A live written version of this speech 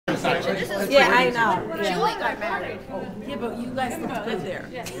Yeah, I know. Julie got married. Yeah, but you guys look good there.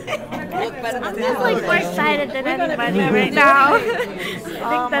 Look better than I'm like more excited than anybody right now. I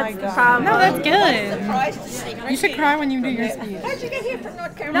think that's the problem. No, that's good. surprised to see her. You should cry when you do your speech. How'd you get here from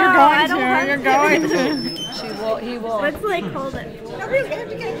North No, Carolina? I don't want You're to. going to. She will. He will. Let's like hold it. No, really,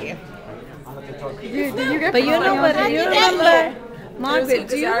 how'd you get here? Did you get But you know what? How'd You you get remember, Margaret?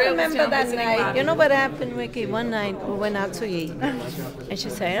 Do you Ariel was remember down that visiting night? Bobby. You know what happened, Ricky? One night we went out to eat, and she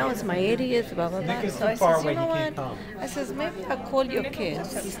said, "Oh, it's my 80th, blah blah blah." So I said, "You know what?" I says, "Maybe I'll call your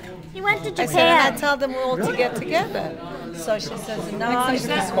kids." He went to I said, and I Japan. tell them all to get together. So she says, "No, she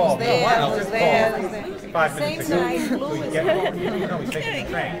was call. there, I was there." I was there. 5 Same minutes ago. night, Blue was there. No, he's taking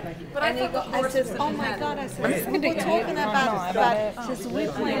the train. And he go, I says, "Oh my God!" I says, "We were talking about." Says,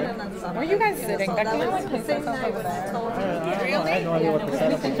 "We're planning on something." Where are you guys sitting? So I that can't was like the place same myself night over when I there. told her. Really? I had no idea what to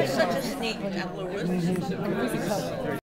set up. You're such a sneak, Louis.